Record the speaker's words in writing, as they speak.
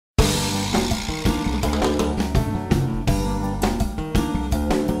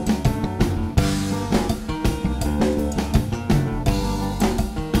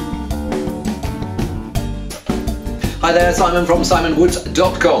Hi there, Simon from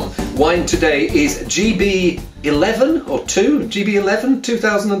simonwoods.com. Wine today is GB11 or 2? GB11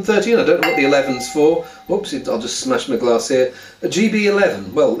 2013? I don't know what the 11's for. Whoops, I'll just smash my glass here.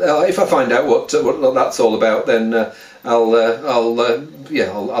 GB11. Well, if I find out what that's all about, then I'll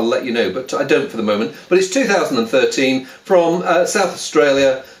let you know. But I don't for the moment. But it's 2013 from South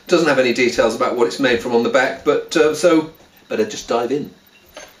Australia. Doesn't have any details about what it's made from on the back, but so better just dive in.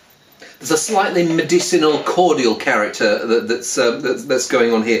 There's a slightly medicinal, cordial character that's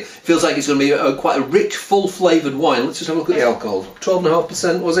going on here. Feels like it's going to be quite a rich, full-flavoured wine. Let's just have a look at the alcohol.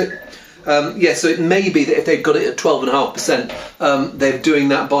 12.5%, was it? Yeah, so it may be that if they've got it at 12.5%, they're doing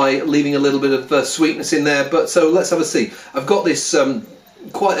that by leaving a little bit of sweetness in there. But so let's have a see. I've got this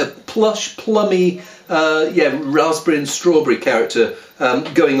quite a plush, plummy, raspberry and strawberry character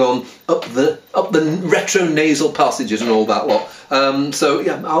going on up the retronasal passages and all that lot. So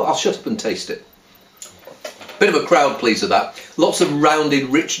yeah, I'll shut up and taste it. Bit of a crowd pleaser, that. Lots of rounded,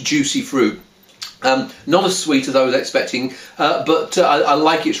 rich, juicy fruit. Not as sweet as I was expecting, but I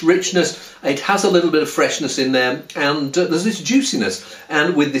like its richness. It has a little bit of freshness in there, and there's this juiciness,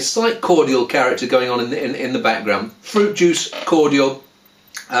 and with this slight cordial character going on in the background. Fruit juice, cordial,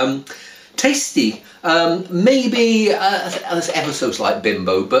 tasty. Maybe that's ever so slight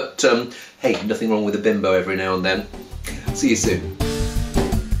bimbo, but hey, nothing wrong with a bimbo every now and then. See you soon.